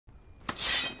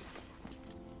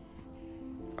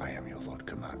I am your Lord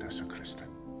Commander, Sir Kristen.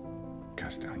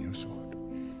 Cast down your sword.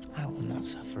 I will not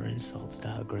suffer insults to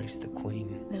Her Grace the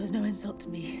Queen. There was no insult to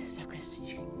me, Sir Kristen.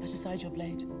 You put aside your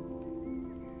blade.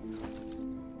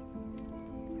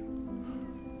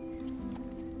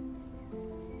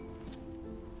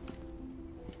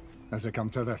 Has it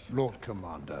come to this? Lord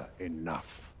Commander,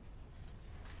 enough.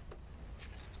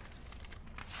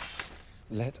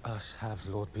 Let us have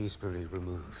Lord Beesbury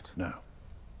removed. No.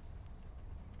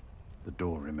 The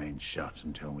door remains shut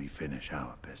until we finish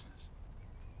our business.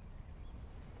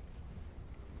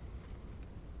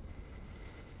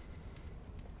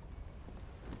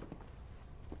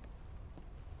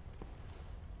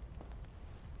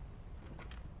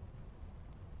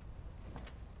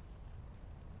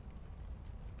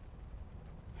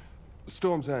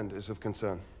 Storm's End is of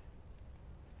concern.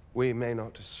 We may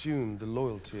not assume the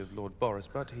loyalty of Lord Boris,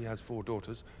 but he has 4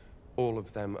 daughters, all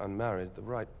of them unmarried. The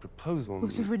right proposal...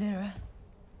 What of Rhaenyra?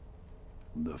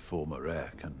 The former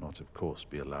heir cannot, of course,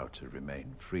 be allowed to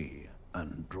remain free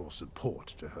and draw support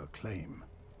to her claim.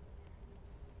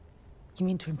 You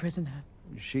mean to imprison her?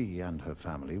 She and her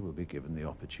family will be given the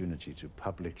opportunity to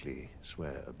publicly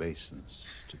swear obeisance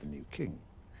to the new king.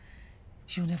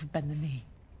 She will never bend the knee.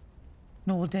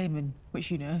 Nor will Daemon,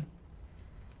 which you know.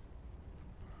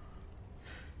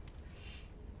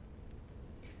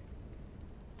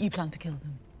 You plan to kill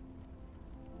them.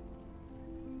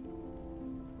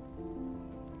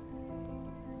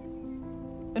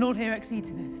 And all here accede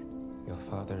to this? Your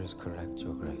father is correct,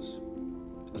 Your Grace.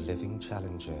 A living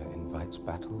challenger invites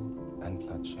battle and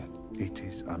bloodshed. It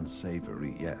is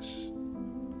unsavory, yes.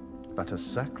 But a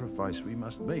sacrifice we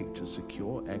must make to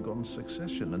secure Aegon's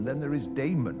succession, and then there is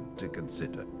Daemon to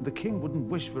consider. The king wouldn't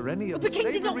wish for any of the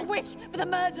king did not wish for the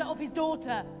murder of his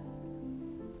daughter.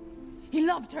 He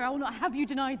loved her. I will not have you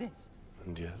deny this.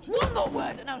 And yet... One more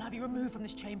word, and I will have you removed from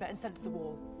this chamber and sent to the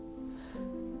wall.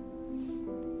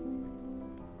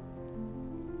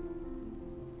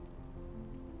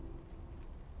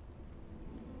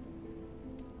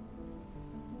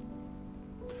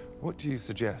 What do you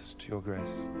suggest, Your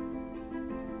Grace?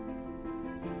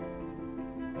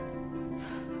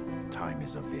 Time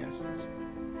is of the essence.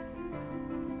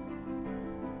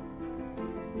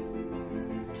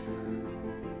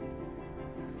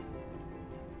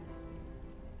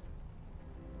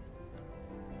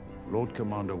 Lord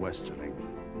Commander Westerling,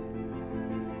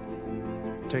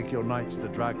 take your knights to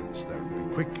Dragonstone.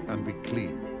 Be quick and be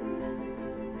clean.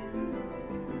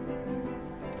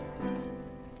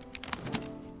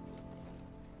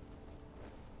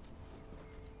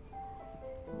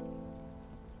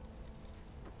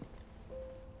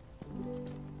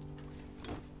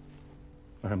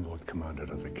 I am Lord Commander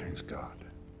of the Kingsguard.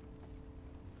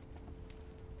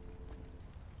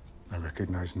 I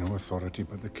recognize no authority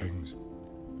but the king's.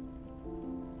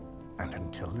 And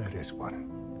until there is one,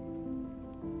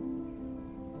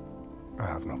 I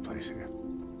have no place here.